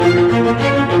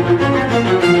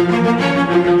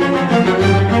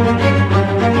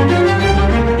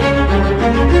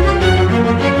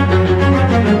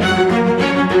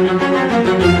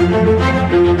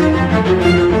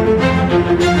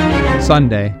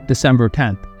Sunday, December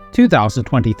 10th,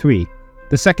 2023,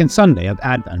 the second Sunday of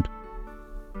Advent.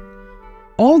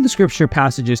 All the scripture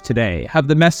passages today have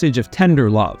the message of tender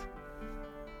love.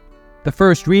 The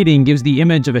first reading gives the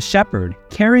image of a shepherd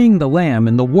carrying the lamb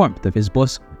in the warmth of his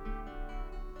bosom.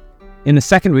 In the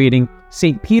second reading,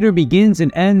 St. Peter begins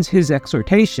and ends his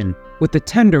exhortation with the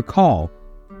tender call,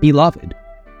 "Beloved."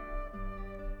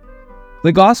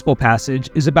 The Gospel passage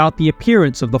is about the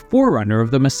appearance of the forerunner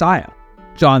of the Messiah,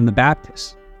 John the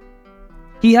Baptist.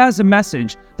 He has a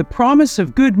message, the promise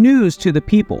of good news to the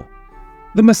people.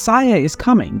 The Messiah is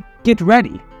coming. Get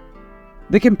ready.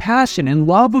 The compassion and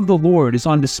love of the Lord is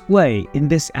on display in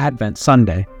this Advent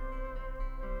Sunday.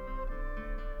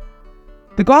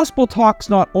 The Gospel talks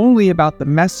not only about the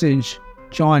message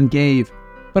John gave,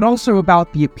 but also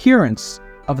about the appearance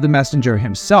of the messenger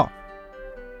himself.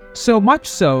 So much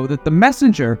so that the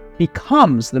messenger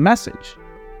becomes the message.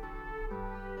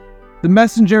 The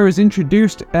messenger is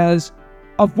introduced as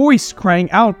a voice crying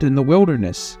out in the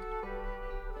wilderness.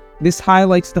 This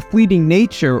highlights the fleeting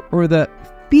nature or the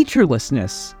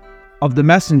featurelessness of the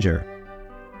messenger.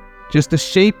 Just a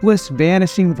shapeless,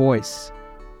 vanishing voice.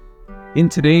 In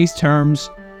today's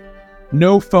terms,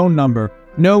 no phone number,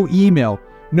 no email,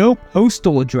 no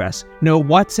postal address, no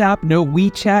WhatsApp, no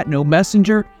WeChat, no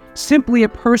Messenger, simply a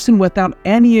person without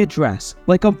any address,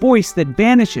 like a voice that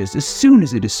vanishes as soon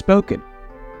as it is spoken.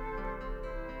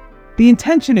 The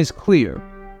intention is clear.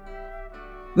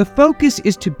 The focus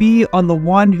is to be on the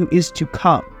one who is to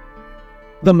come,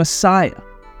 the Messiah,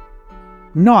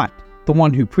 not the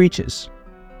one who preaches.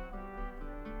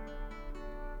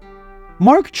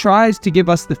 Mark tries to give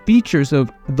us the features of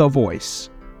the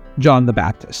voice, John the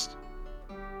Baptist.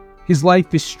 His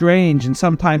life is strange and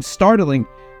sometimes startling,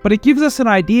 but it gives us an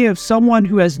idea of someone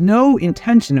who has no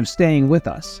intention of staying with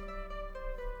us.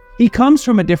 He comes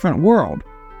from a different world,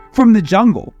 from the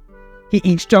jungle. He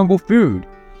eats jungle food.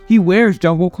 He wears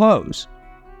jungle clothes.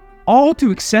 All to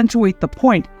accentuate the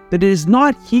point that it is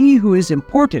not he who is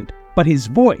important, but his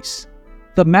voice,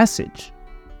 the message.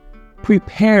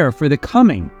 Prepare for the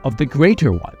coming of the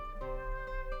greater one.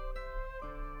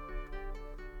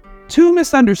 Two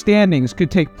misunderstandings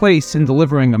could take place in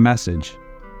delivering a message.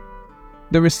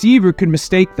 The receiver could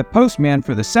mistake the postman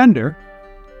for the sender,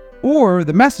 or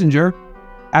the messenger,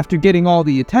 after getting all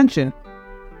the attention,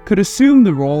 could assume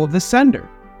the role of the sender.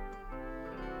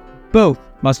 Both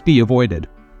must be avoided.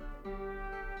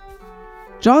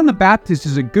 John the Baptist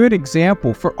is a good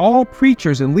example for all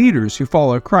preachers and leaders who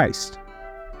follow Christ.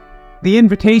 The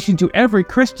invitation to every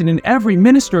Christian and every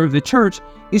minister of the church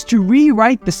is to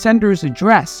rewrite the sender's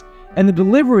address and the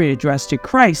delivery address to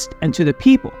Christ and to the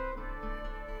people,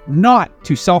 not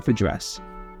to self-address.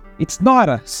 It's not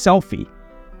a selfie.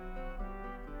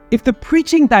 If the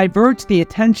preaching diverts the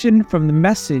attention from the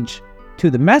message to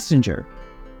the messenger,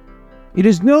 it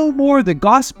is no more the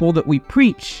gospel that we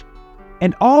preach,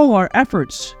 and all our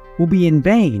efforts will be in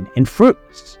vain and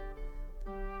fruitless.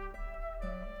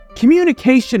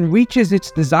 Communication reaches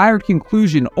its desired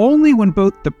conclusion only when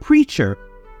both the preacher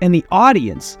and the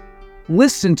audience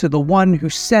listen to the one who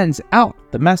sends out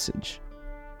the message.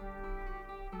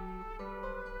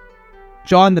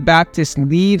 John the Baptist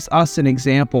leaves us an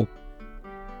example.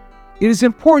 It is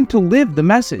important to live the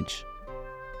message.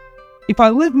 If I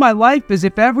live my life as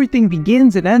if everything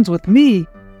begins and ends with me,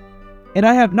 and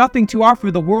I have nothing to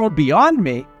offer the world beyond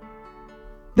me,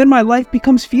 then my life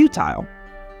becomes futile.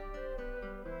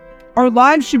 Our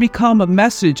lives should become a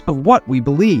message of what we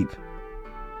believe.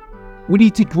 We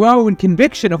need to grow in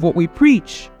conviction of what we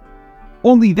preach.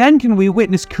 Only then can we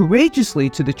witness courageously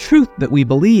to the truth that we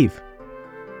believe.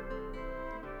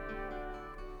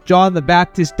 John the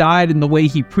Baptist died in the way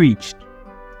he preached.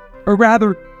 Or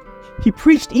rather, he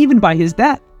preached even by his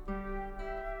death.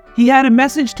 He had a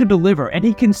message to deliver, and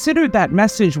he considered that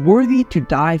message worthy to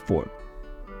die for.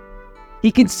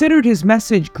 He considered his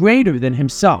message greater than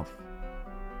himself.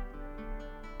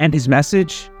 And his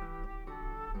message?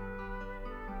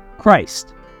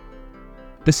 Christ,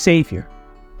 the Savior.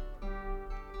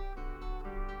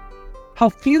 How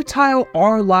futile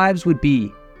our lives would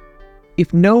be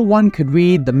if no one could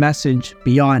read the message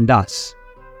beyond us.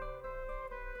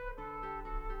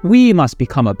 We must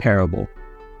become a parable,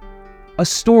 a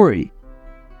story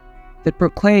that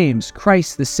proclaims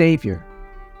Christ the Savior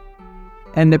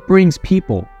and that brings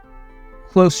people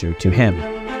closer to Him.